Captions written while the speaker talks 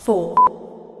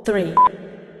4, 3,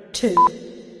 2,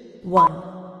 1,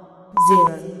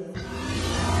 0.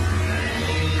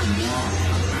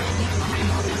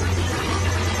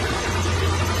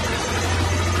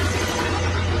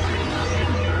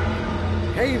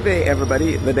 Hey there,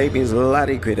 everybody. The name is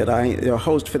Larry Quid, I am your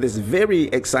host for this very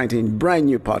exciting brand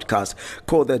new podcast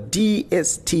called the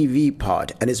DSTV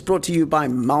Pod, and it's brought to you by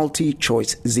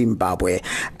MultiChoice Zimbabwe.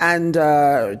 And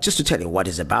just to tell you what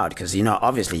it's about, because,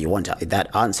 obviously you want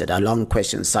that answered, a long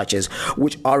question such as,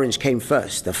 which orange came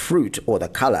first, the fruit or the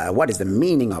color? What is the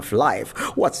meaning of life?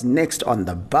 What's next on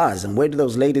The Buzz? And where do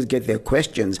those ladies get their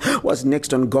questions? What's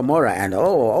next on Gomorrah? And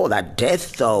oh, that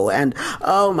death though. And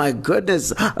oh my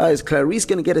goodness, is Clarice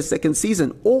going to get a second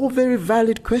season? All very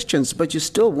valid questions, but you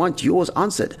still want yours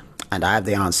answered. And I have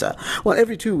the answer. Well,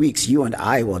 every 2 weeks, you and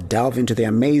I will delve into the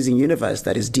amazing universe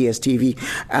that is DSTV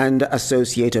and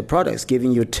associated products,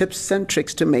 giving you tips and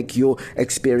tricks to make your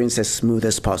experience as smooth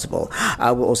as possible.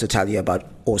 I will also tell you about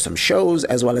awesome shows,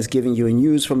 as well as giving you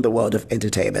news from the world of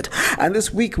entertainment. And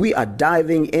this week, we are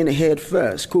diving in head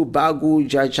first. Kubagu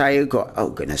Jachaiko. Oh,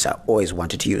 goodness, I always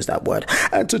wanted to use that word.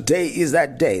 And today is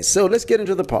that day. So let's get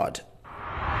into the pod.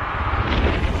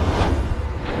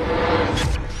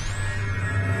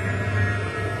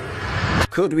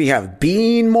 Could we have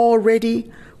been more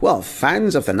ready? Well,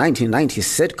 fans of the 1990s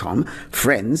sitcom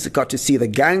Friends got to see the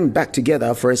gang back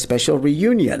together for a special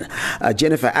reunion.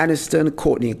 Jennifer Aniston,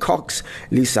 Courtney Cox,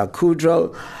 Lisa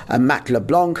Kudrow, Matt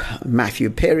LeBlanc, Matthew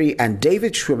Perry, and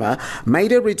David Schwimmer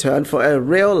made a return for a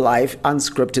real-life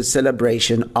unscripted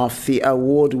celebration of the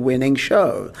award-winning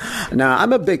show. Now,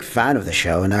 I'm a big fan of the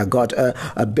show, and I got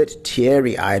a bit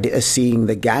teary-eyed seeing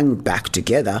the gang back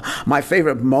together. My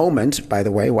favorite moment, by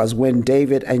the way, was when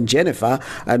David and Jennifer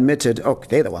admitted,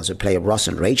 they're the ones who play Ross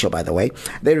and Rachel, by the way,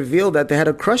 they revealed that they had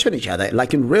a crush on each other,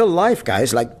 like in real life,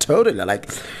 guys, like totally, like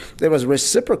there was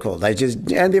reciprocal.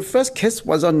 And their first kiss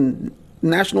was on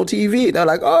national TV. They're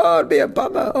like, oh, it'd be a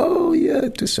bummer. Oh, yeah,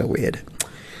 it was so weird.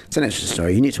 It's an interesting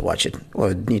story. You need to watch it,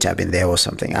 or need to have been there or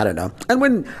something. I don't know. And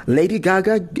when Lady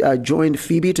Gaga joined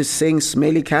Phoebe to sing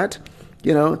Smelly Cat,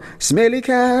 Smelly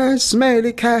Cat,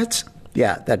 Smelly Cat.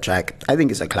 Yeah, that track. I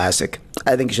think it's a classic.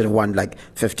 I think it should have won like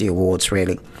 50 awards,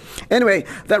 really. Anyway,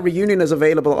 that reunion is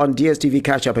available on DSTV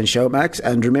Catch Up and Showmax.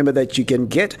 And remember that you can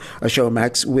get a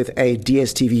Showmax with a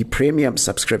DSTV Premium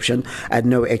subscription at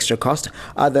no extra cost.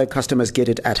 Other customers get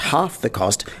it at half the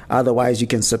cost. Otherwise, you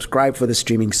can subscribe for the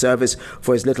streaming service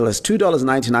for as little as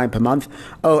 $2.99 per month.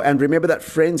 Oh, and remember that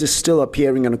Friends is still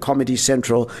appearing on Comedy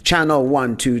Central, Channel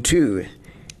 122.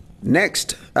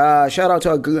 Next, shout out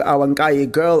to our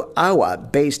Nkai girl, Awa,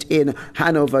 based in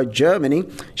Hanover, Germany.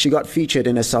 She got featured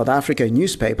in a South African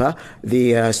newspaper,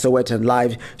 the Sowetan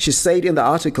Live. She said in the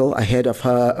article ahead of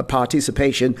her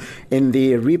participation in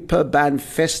the Reeperbahn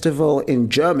Festival in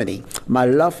Germany, my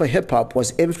love for hip-hop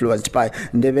was influenced by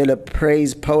Ndebele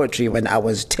praise poetry. When I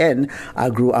was 10,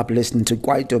 I grew up listening to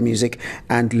Kwaito music,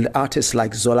 and artists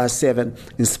like Zola 7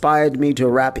 inspired me to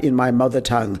rap in my mother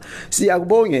tongue.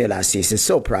 Siyakubongela sis, is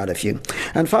so proud of you.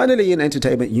 And finally, in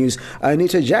entertainment news,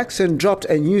 Anita Jackson dropped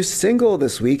a new single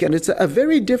this week, and it's a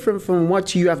very different from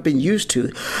what you have been used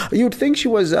to. You'd think she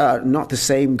was not the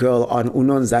same girl on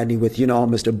Unonzani with,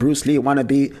 Mr. Bruce Lee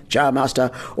wannabe, Jar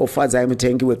Master, or Fadzai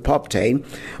Mutengi with Pop Tane.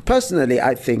 Personally,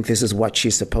 I think this is what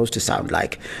she's supposed to sound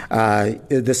like.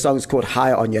 The song is called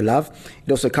High on Your Love.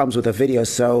 It also comes with a video,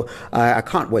 so I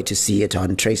can't wait to see it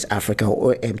on Trace Africa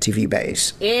or MTV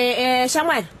Base.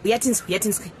 Shamwari,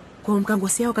 uyatinzwi.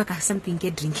 Something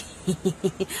get drink.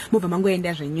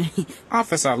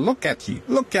 Officer, look at you.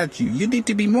 Look at you. You need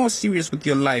to be more serious with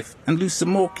your life and lose some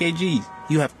more kgs.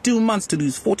 You have 2 months to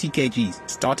lose 40 kgs.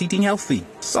 Start eating healthy.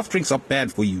 Soft drinks are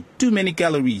bad for you. Too many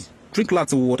calories. Drink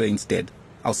lots of water instead.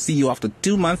 I'll see you after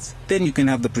 2 months, then you can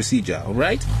have the procedure,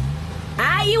 alright?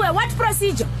 Iwe, what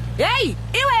procedure? Hey,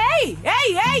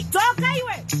 talk,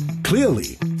 Iwe.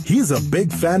 Clearly, he's a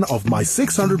big fan of My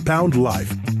 600-Pound Life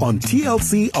on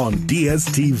TLC on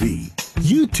DSTV.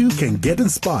 You too can get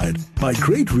inspired by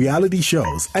great reality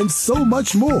shows and so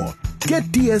much more. Get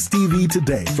DSTV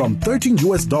today from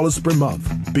 $13 per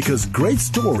month, because great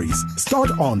stories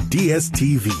start on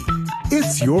DSTV.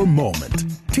 It's your moment.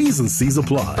 T's and C's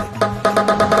apply.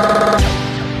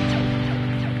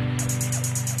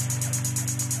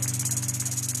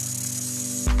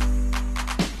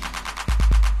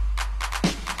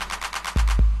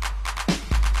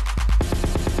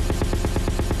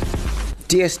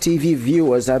 DSTV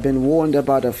viewers have been warned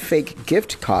about a fake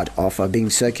gift card offer being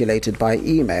circulated by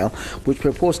email, which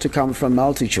purports to come from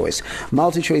MultiChoice.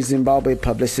 MultiChoice Zimbabwe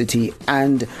publicity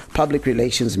and public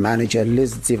relations manager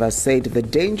Liz Ziva said the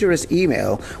dangerous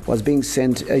email was being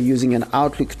sent using an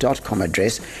Outlook.com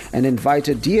address and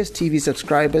invited DSTV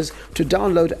subscribers to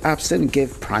download apps and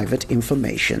give private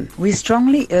information. We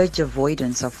strongly urge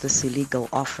avoidance of this illegal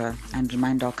offer and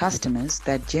remind our customers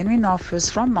that genuine offers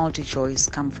from MultiChoice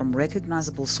come from recognizable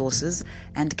sources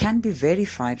and can be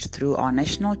verified through our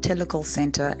National Telecall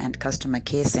Center and customer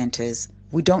care centers.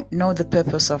 We don't know the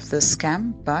purpose of this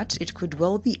scam, but it could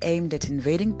well be aimed at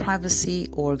invading privacy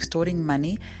or extorting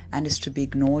money and is to be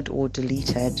ignored or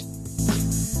deleted.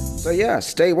 So yeah,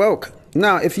 stay woke.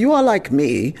 Now, if you are like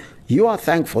me, you are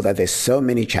thankful that there's so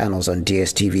many channels on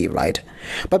DSTV, right?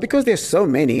 But because there's so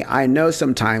many, I know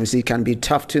sometimes it can be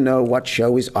tough to know what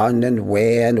show is on and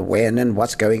where and when and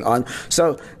what's going on.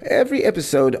 So every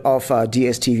episode of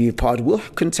DSTV Pod will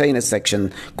contain a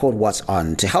section called What's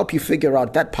On to help you figure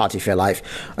out that part of your life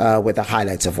with the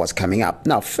highlights of what's coming up.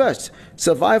 Now, first,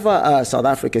 Survivor South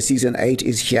Africa Season 8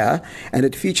 is here, and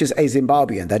it features a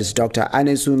Zimbabwean, that is Dr.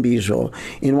 Anesumbizo,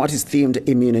 in what is themed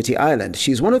Immunity Island.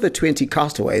 She's one of the 20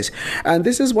 castaways, and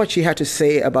this is what she had to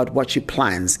say about what she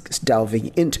plans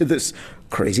delving into this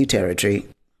crazy territory.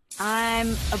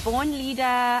 I'm a born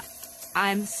leader.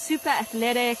 I'm super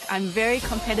athletic. I'm very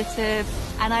competitive.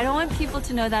 And I don't want people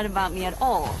to know that about me at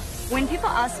all. When people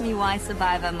ask me why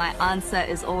Survivor, my answer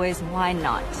is always, why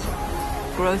not?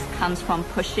 Growth comes from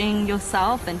pushing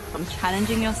yourself and from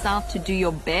challenging yourself to do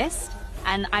your best.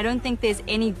 And I don't think there's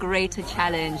any greater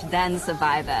challenge than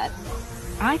Survivor.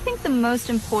 I think the most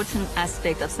important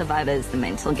aspect of Survivor is the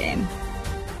mental game.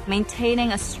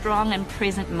 Maintaining a strong and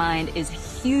present mind is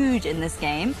huge in this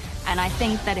game, and I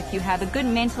think that if you have a good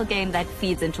mental game, that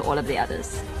feeds into all of the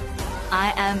others.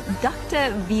 I am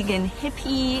Dr. Vegan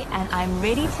Hippie, and I'm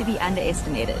ready to be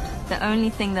underestimated. The only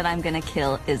thing that I'm gonna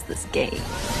kill is this game.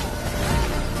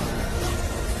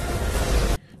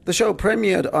 The show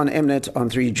premiered on Mnet on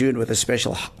 3 June with a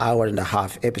special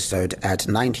hour-and-a-half episode at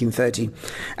 19:30,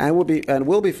 and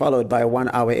will be followed by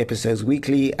 1-hour episodes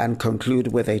weekly and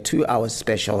conclude with a 2-hour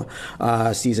special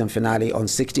season finale on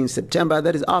 16 September.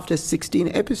 That is after 16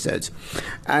 episodes.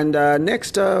 And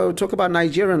next, we'll talk about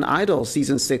Nigerian Idol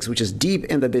Season 6, which is deep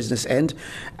in the business end.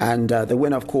 And the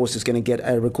winner, of course, is going to get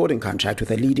a recording contract with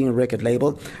a leading record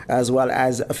label, as well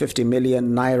as 50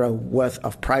 million naira worth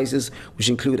of prizes, which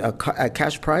include a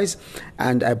cash prize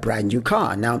and a brand new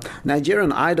car. Now,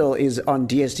 Nigerian Idol is on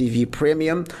DSTV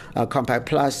Premium, Compact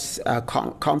Plus,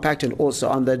 Compact, and also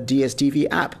on the DSTV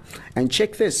app. And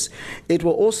check this, it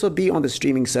will also be on the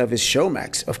streaming service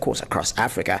Showmax, of course, across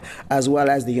Africa, as well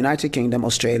as the United Kingdom,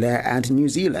 Australia, and New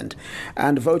Zealand.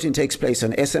 And voting takes place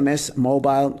on SMS,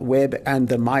 mobile, web, and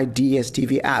the My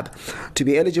DSTV app. To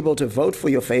be eligible to vote for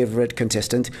your favorite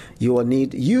contestant, you will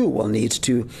need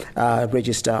to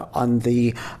register on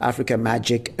the Africa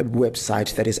Magic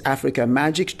website. That is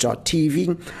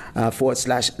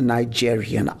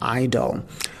africamagic.tv/Nigerian Idol.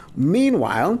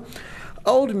 Meanwhile,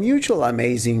 Old Mutual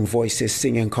Amazing Voices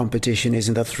Singing Competition is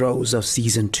in the throes of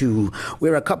Season 2.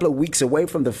 We're a couple of weeks away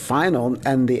from the final,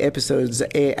 and the episodes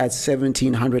air at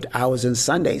 1700 hours on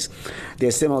Sundays.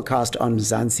 They're simulcast on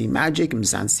Mzansi Magic,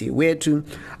 Mzansi Wetu,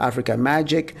 Africa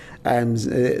Magic, and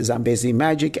Zambezi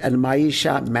Magic, and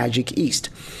Maisha Magic East.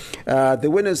 The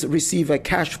winners receive a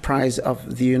cash prize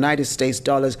of the United States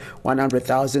dollars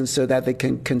 100,000 so that they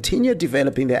can continue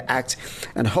developing their act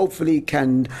and hopefully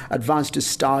can advance to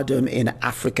stardom in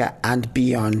Africa and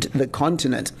beyond the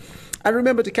continent. And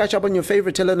remember to catch up on your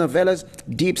favorite telenovelas,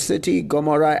 Deep City,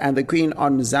 Gomorrah, and The Queen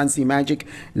on Mzansi Magic,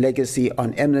 Legacy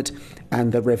on Mnet,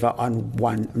 and The River on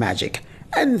One Magic.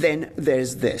 And then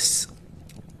there's this.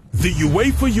 The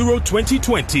UEFA Euro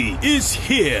 2020 is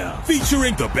here,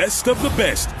 featuring the best of the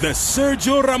best, the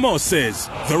Sergio Ramoses,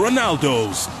 the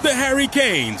Ronaldos, the Harry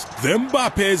Kanes, the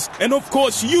Mbappes, and of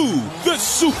course you, the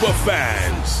super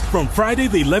fans. From Friday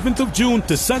the 11th of June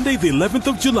to Sunday the 11th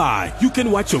of July, you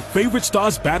can watch your favorite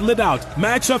stars battle it out,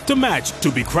 match after match,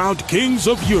 to be crowned kings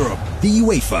of Europe. The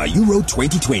UEFA Euro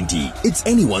 2020, it's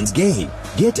anyone's game.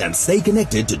 Get and stay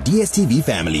connected to DSTV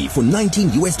Family for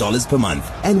 $19 per month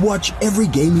and watch every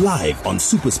game live on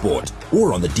SuperSport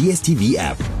or on the DSTV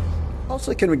app.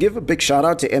 Also, can we give a big shout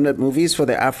out to Mnet Movies for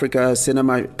the Africa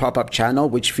Cinema pop-up channel,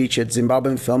 which featured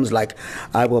Zimbabwean films like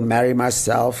I Will Marry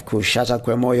Myself, Kushata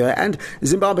Kwemoyo, and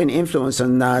Zimbabwean influence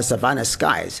on Savannah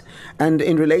Skies. And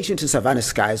in relation to Savannah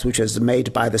Skies, which was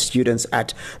made by the students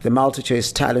at the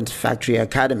MultiChoice Talent Factory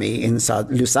Academy in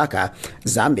Lusaka,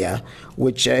 Zambia,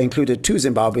 which included two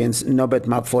Zimbabweans, Norbert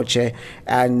Mapfoche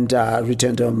and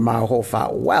Rutendo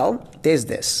Mahofa. Well, there's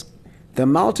this. The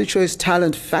MultiChoice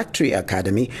Talent Factory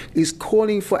Academy is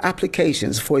calling for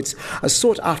applications for its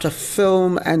sought-after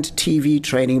film and TV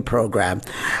training program.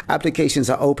 Applications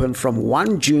are open from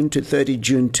 1 June to 30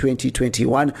 June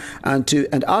 2021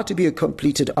 and are to be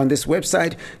completed on this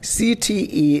website,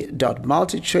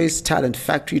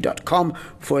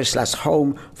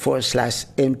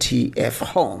 cte.multichoicetalentfactory.com/home/MTF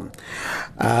home.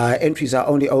 Entries are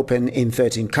only open in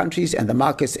 13 countries, and the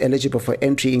markets eligible for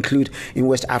entry include in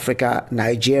West Africa,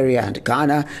 Nigeria and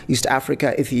Ghana, East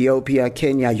Africa, Ethiopia,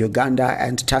 Kenya, Uganda,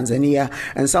 and Tanzania,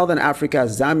 and Southern Africa,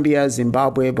 Zambia,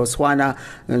 Zimbabwe, Botswana,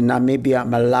 Namibia,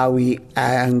 Malawi,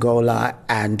 Angola,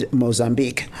 and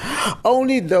Mozambique.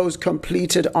 Only those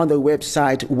completed on the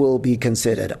website will be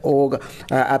considered. All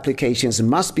applications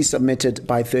must be submitted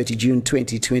by 30 June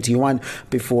 2021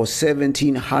 before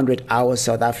 1700 hours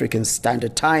South African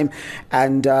Standard Time,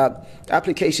 and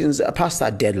applications past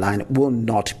that deadline will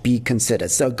not be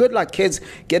considered. So good luck, kids.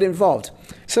 Get involved.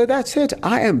 So that's it.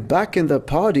 I am back in the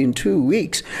pod in 2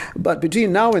 weeks. But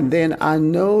between now and then, I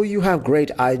know you have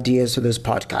great ideas for this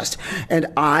podcast, and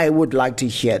I would like to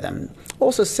hear them.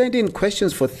 Also, send in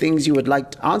questions for things you would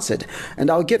like answered, and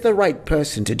I'll get the right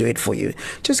person to do it for you.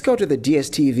 Just go to the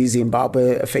DSTV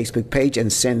Zimbabwe Facebook page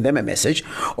and send them a message,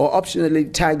 or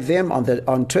optionally tag them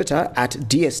on Twitter at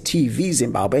DSTV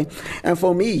Zimbabwe. And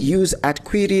for me, use at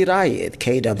Kwirirai,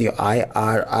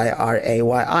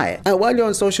 KWIRIRAYI. And while you're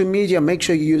on social media, make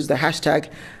sure you use the hashtag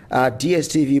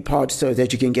DSTV pod so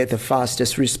that you can get the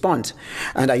fastest response.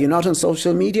 And are you not on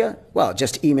social media? Well,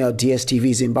 just email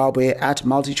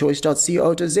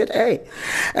dstvzimbabwe@multichoice.co.za.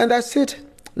 And that's it.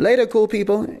 Later, cool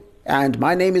people. And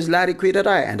my name is Larry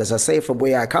Kwirirai, and as I say from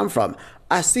where I come from,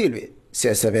 Asilwe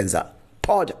Siyasebenza.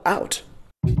 Pod out.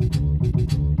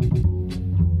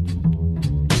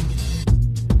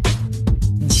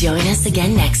 Join us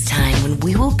again next time when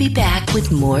we will be back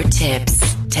with more tips,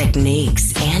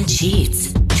 techniques, and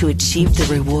cheats to achieve the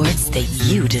rewards that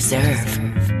you deserve.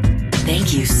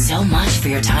 Thank you so much for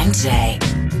your time today.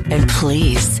 And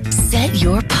please set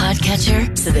your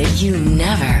podcatcher so that you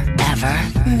never, ever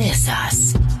miss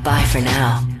us. Bye for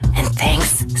now. And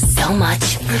thanks so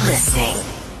much for listening.